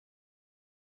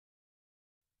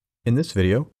In this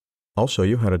video, I'll show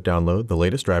you how to download the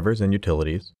latest drivers and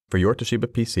utilities for your Toshiba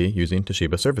PC using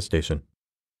Toshiba Service Station.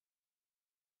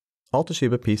 All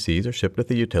Toshiba PCs are shipped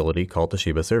with a utility called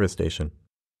Toshiba Service Station.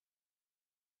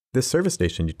 This Service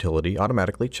Station utility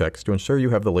automatically checks to ensure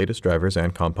you have the latest drivers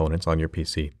and components on your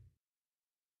PC.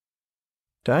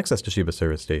 To access Toshiba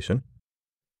Service Station,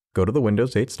 go to the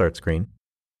Windows 8 Start screen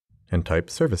and type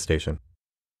Service Station.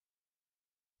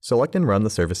 Select and run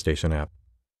the Service Station app.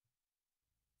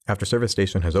 After Service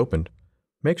Station has opened,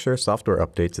 make sure Software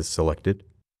Updates is selected,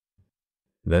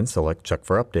 then select Check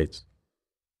for Updates.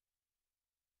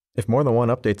 If more than one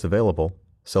update is available,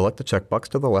 select the checkbox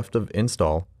to the left of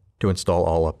Install to install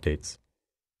all updates.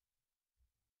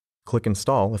 Click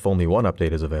Install if only one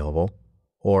update is available,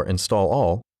 or Install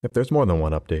All if there's more than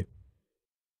one update.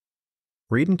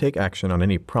 Read and take action on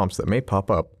any prompts that may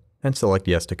pop up and select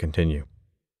Yes to continue.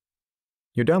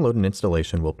 Your download and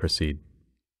installation will proceed.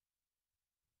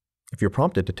 If you're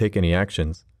prompted to take any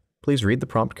actions, please read the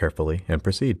prompt carefully and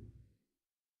proceed.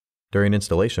 During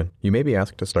installation, you may be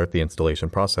asked to start the installation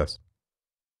process.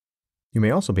 You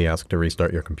may also be asked to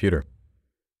restart your computer.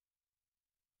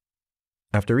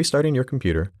 After restarting your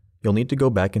computer, you'll need to go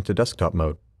back into desktop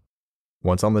mode.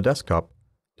 Once on the desktop,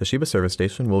 Toshiba Service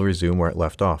Station will resume where it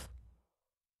left off.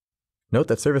 Note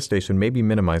that Service Station may be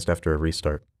minimized after a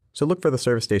restart, so look for the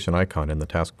Service Station icon in the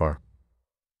taskbar.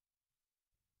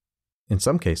 In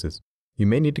some cases, you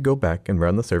may need to go back and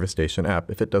run the Service Station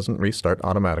app if it doesn't restart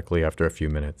automatically after a few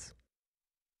minutes.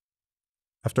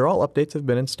 After all updates have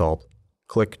been installed,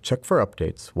 click Check for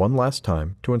Updates one last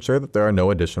time to ensure that there are no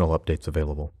additional updates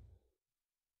available.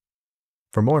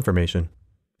 For more information,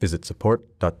 visit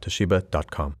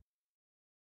support.toshiba.com.